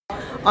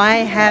I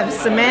have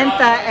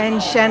Samantha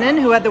and Shannon,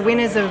 who are the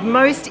winners of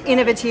Most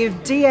Innovative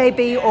DAB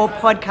or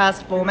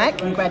Podcast Format.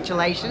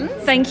 Congratulations.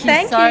 Thank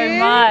you so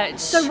much.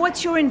 So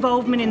what's your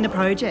involvement in the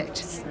project?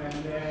 So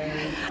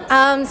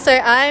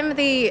I'm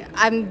the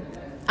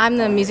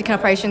music and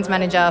operations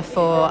manager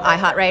for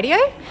iHeart Radio.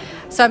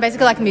 So I'm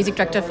basically like a music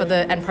director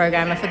and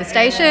programmer for the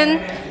station.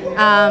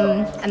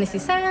 And this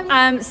is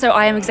Sam. So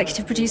I am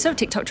executive producer of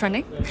TikTok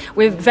Trending.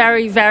 We're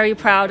very, very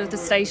proud of the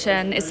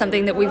station. It's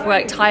something that we've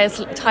worked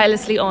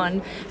tirelessly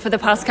on for the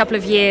past couple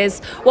of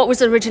years. What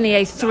was originally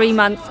a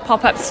 3-month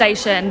pop-up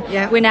station,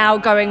 we're now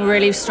going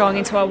really strong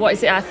into our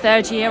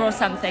 3rd year or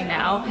something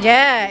now.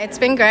 Yeah, it's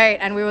been great.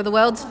 And we were the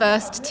world's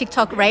first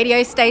TikTok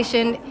radio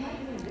station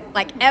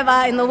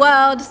ever in the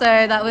world, so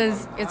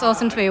it's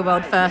awesome to be a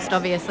world first,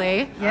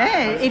 obviously.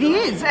 Yeah, it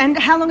is. And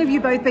how long have you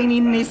both been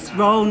in this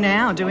role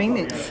now, doing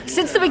this?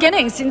 Since the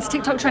beginning, since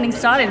TikTok Trending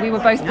started, we were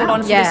both brought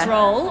on for this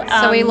role.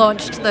 So we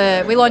launched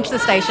the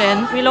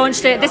station. We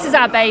launched it. This is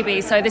our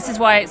baby, so this is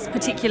why it's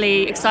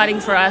particularly exciting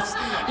for us.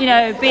 You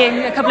know, being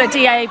a couple of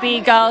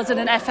DAB girls in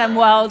an FM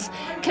world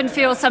can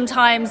feel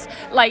sometimes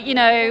like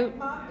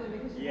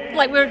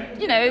we're,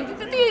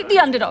 the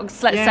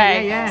underdogs, let's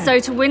say. Yeah. So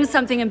to win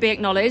something and be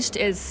acknowledged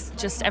is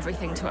just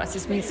everything to us.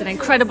 This means an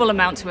incredible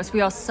amount to us.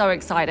 We are so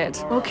excited.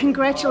 Well,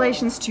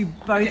 congratulations to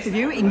both of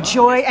you.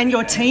 Enjoy, and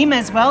your team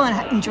as well,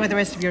 and enjoy the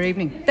rest of your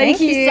evening. Thank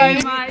you so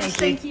much.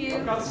 Thank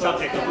you.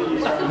 Thank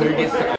you.